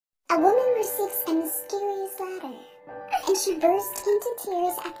A woman receives a mysterious letter, and she burst into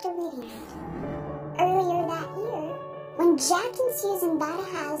tears after reading it. Earlier that year, when Jack and Susan bought a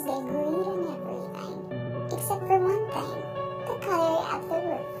house, they agreed on everything, except for one thing, the color of the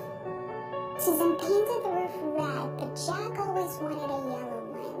roof. Susan painted the roof red, but Jack always wanted a yellow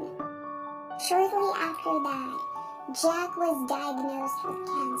one. Shortly after that, Jack was diagnosed with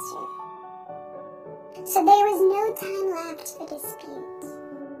cancer. So there was no time left for dispute.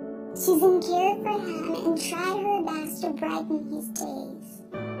 Susan cared for him and tried her best to brighten his days.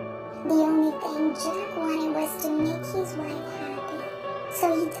 The only thing Jack wanted was to make his wife happy, so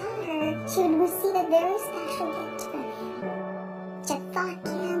he told her she would receive a very special gift from him. Jack fought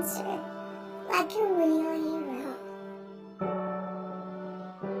cancer like a real hero,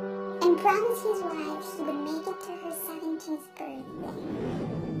 and promised his wife he would make it to her 17th birthday.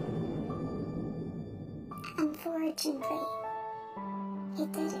 Unfortunately, he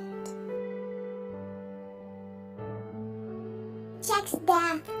didn't. Jack's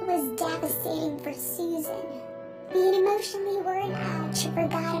death was devastating for Susan. Being emotionally worn out, she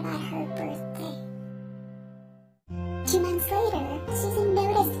forgot about her birthday. 2 months later, Susan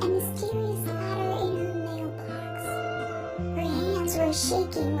noticed a mysterious letter in her mailbox. Her hands were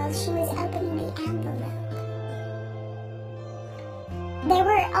shaking while she was opening the envelope. There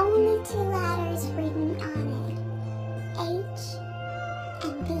were only 2 letters written on it, H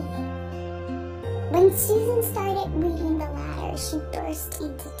and B. When Susan started reading the letter, she burst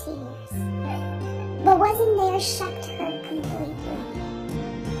into tears. What wasn't there shocked her completely.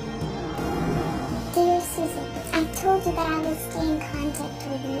 Dear Susan, I told you that I would stay in contact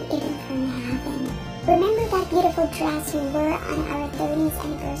with you even from heaven. Remember that beautiful dress you wore on our 30th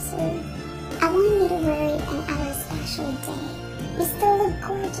anniversary? I want you to wear it on our special day. You still look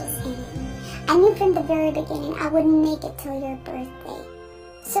gorgeous in it. I knew from the very beginning I wouldn't make it till your birthday.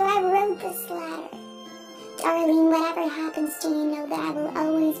 So I wrote this letter. Darling, whatever happens to you, know that I will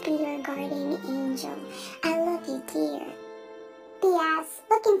always be your guardian angel. I love you, dear. P.S.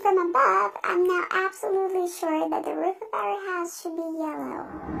 Looking from above, I'm now absolutely sure that the roof of our house should be yellow.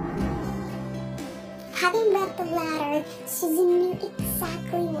 Having read the letter, Susan knew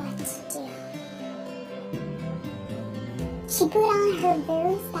exactly what to do. She put on her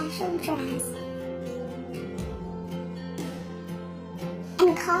very special dress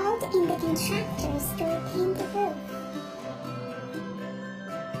and called in the contractors to repaint the roof.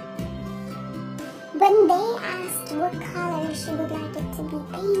 When they asked what color she would like it to be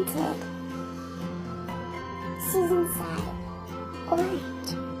painted, Susan said, orange.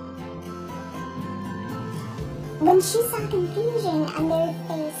 When she saw confusion on their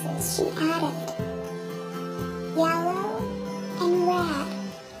faces, she added, yellow and red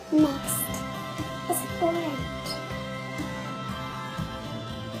mixed is orange.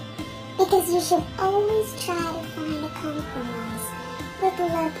 Because you should always try to find a compromise with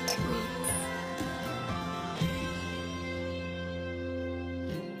loved ones.